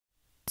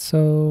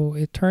So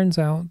it turns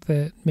out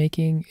that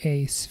making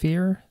a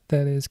sphere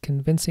that is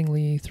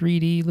convincingly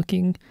 3D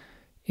looking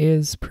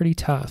is pretty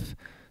tough.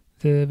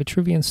 The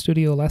Vitruvian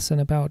Studio lesson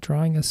about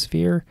drawing a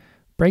sphere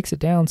breaks it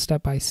down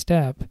step by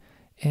step,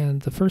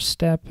 and the first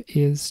step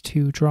is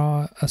to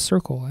draw a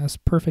circle as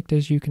perfect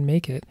as you can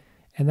make it,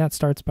 and that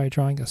starts by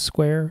drawing a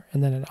square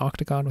and then an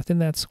octagon within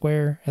that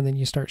square, and then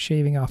you start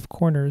shaving off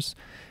corners.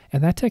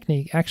 And that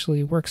technique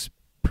actually works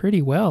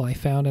pretty well, I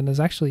found, and is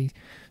actually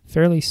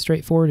fairly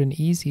straightforward and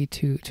easy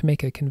to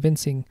make a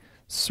convincing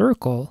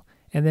circle.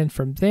 And then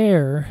from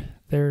there,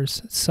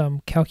 there's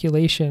some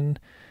calculation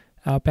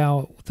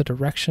about the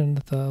direction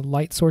that the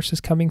light source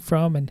is coming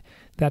from, and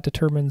that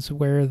determines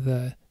where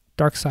the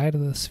dark side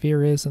of the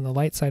sphere is and the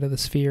light side of the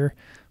sphere.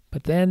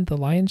 But then the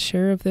lion's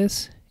share of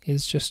this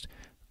is just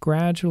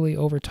gradually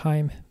over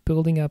time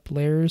building up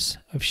layers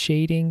of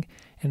shading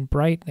and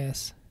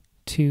brightness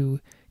to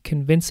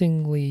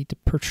convincingly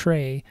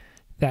portray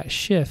that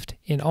shift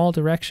in all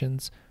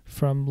directions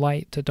from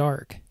light to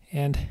dark.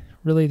 And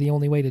really the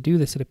only way to do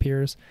this, it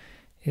appears,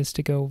 is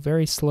to go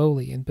very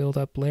slowly and build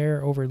up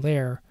layer over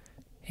layer.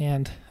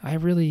 And I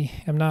really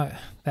am not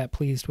that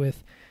pleased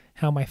with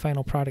how my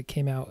final product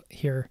came out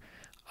here.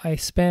 I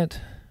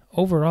spent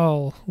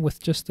overall, with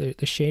just the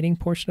shading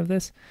portion of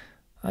this,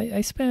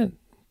 I spent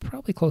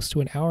probably close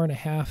to an hour and a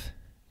half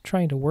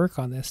trying to work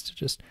on this to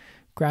just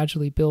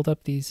gradually build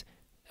up these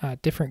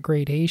different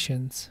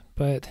gradations.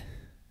 But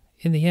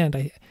in the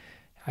end,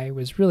 I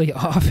was really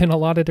off in a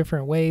lot of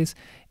different ways.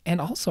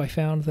 And also I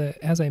found that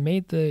as I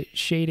made the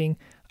shading,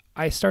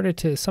 I started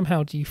to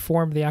somehow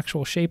deform the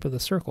actual shape of the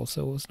circle,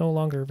 so it was no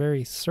longer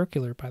very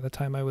circular by the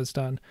time I was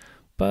done.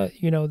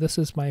 But, you know, this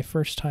is my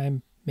first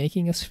time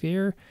making a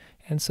sphere,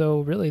 and so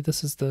really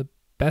this is the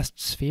best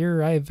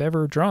sphere I've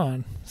ever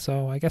drawn.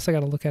 So I guess I got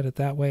to look at it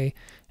that way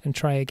and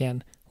try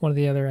again. One of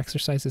the other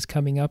exercises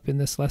coming up in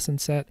this lesson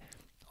set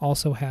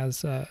also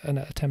has an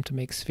attempt to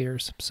make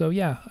spheres. So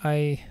yeah,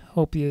 I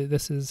hope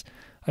this is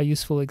a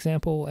useful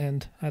example,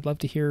 and I'd love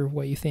to hear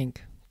what you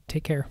think.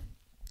 Take care.